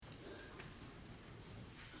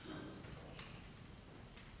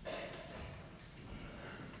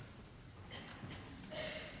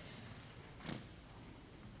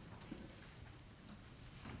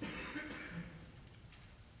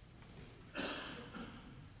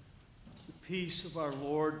peace of our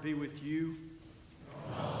Lord be with you.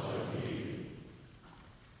 And also with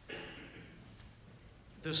you.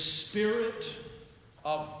 The Spirit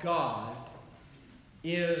of God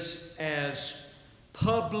is as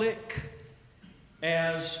public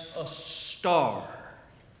as a star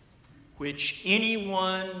which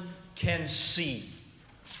anyone can see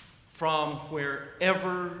from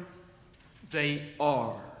wherever they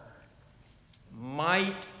are.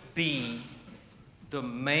 Might be the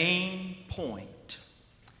main point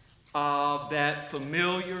of that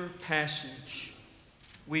familiar passage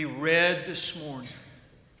we read this morning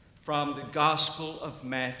from the Gospel of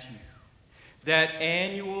Matthew, that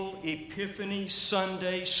annual Epiphany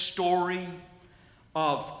Sunday story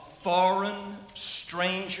of foreign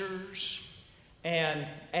strangers and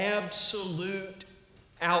absolute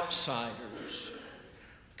outsiders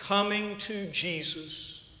coming to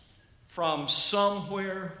Jesus from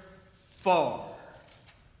somewhere far,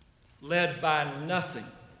 led by nothing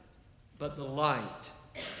but the light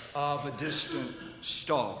of a distant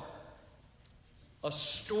star. A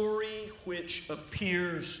story which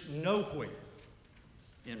appears nowhere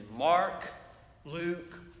in Mark,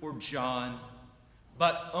 Luke, or John,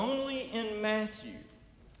 but only in Matthew,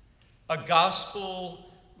 a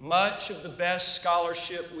gospel much of the best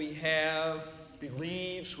scholarship we have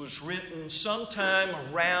believes was written sometime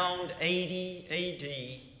around 80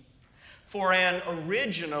 A.D. for an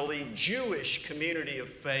originally Jewish community of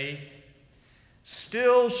faith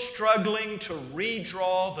still struggling to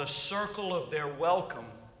redraw the circle of their welcome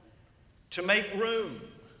to make room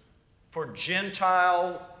for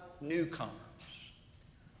Gentile newcomers,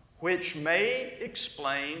 which may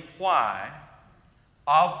explain why,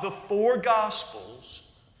 of the four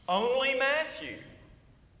Gospels, only Matthew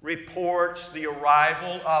reports the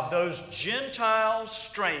arrival of those Gentile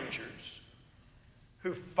strangers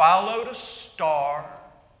who followed a star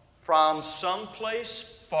from someplace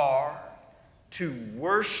far to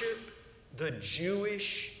worship the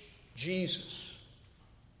Jewish Jesus.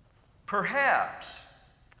 Perhaps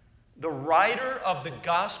the writer of the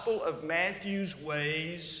Gospel of Matthew's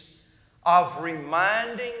ways of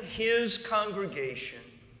reminding his congregation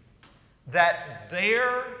that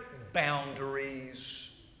their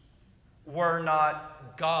boundaries were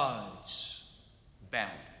not God's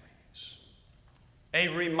boundaries. A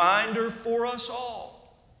reminder for us all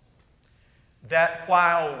that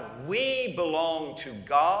while we belong to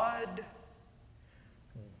God,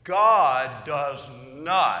 God does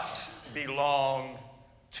not belong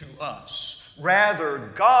to us.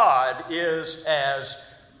 Rather, God is as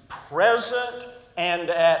present and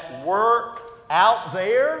at work out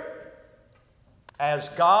there as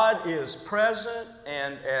God is present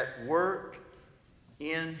and at work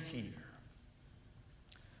in here,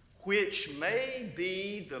 which may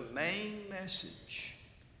be the main message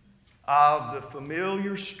of the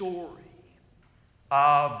familiar story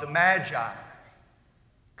of the Magi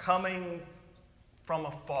coming from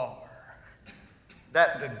afar,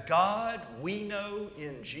 that the God we know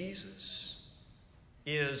in Jesus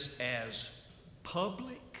is as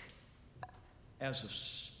public as a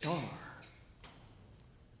star.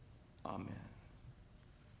 Amen.